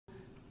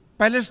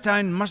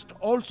Palestine must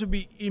also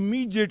be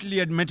immediately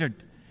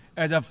admitted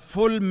as a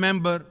full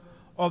member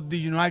of the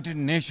United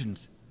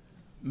Nations.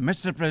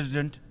 Mr.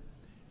 President,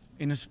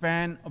 in a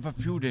span of a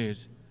few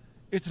days,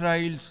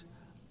 Israel's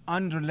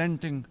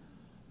unrelenting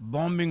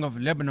bombing of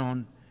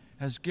Lebanon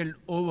has killed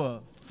over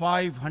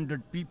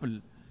 500 people,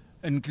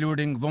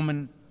 including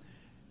women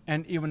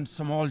and even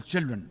small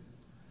children.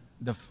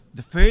 The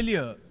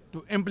failure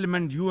to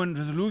implement UN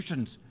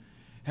resolutions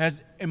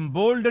has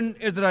emboldened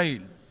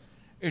Israel.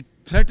 It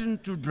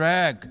threatened to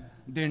drag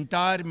the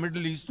entire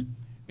Middle East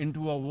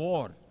into a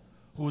war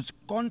whose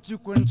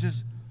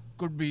consequences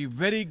could be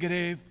very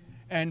grave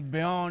and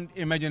beyond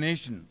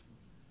imagination.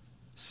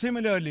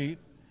 Similarly,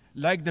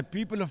 like the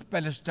people of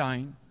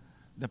Palestine,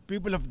 the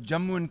people of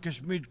Jammu and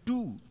Kashmir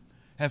too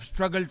have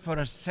struggled for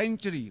a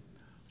century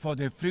for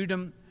their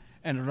freedom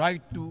and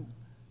right to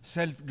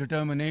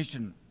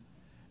self-determination.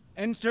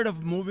 Instead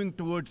of moving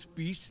towards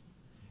peace,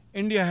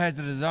 India has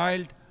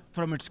resiled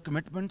from its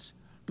commitments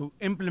to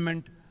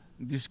implement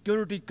the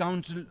Security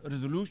Council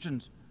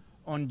resolutions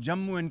on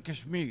Jammu and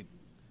Kashmir.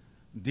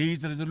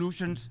 These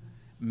resolutions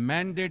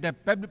mandate a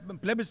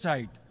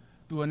plebiscite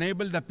to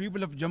enable the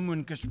people of Jammu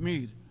and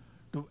Kashmir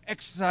to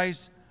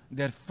exercise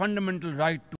their fundamental right to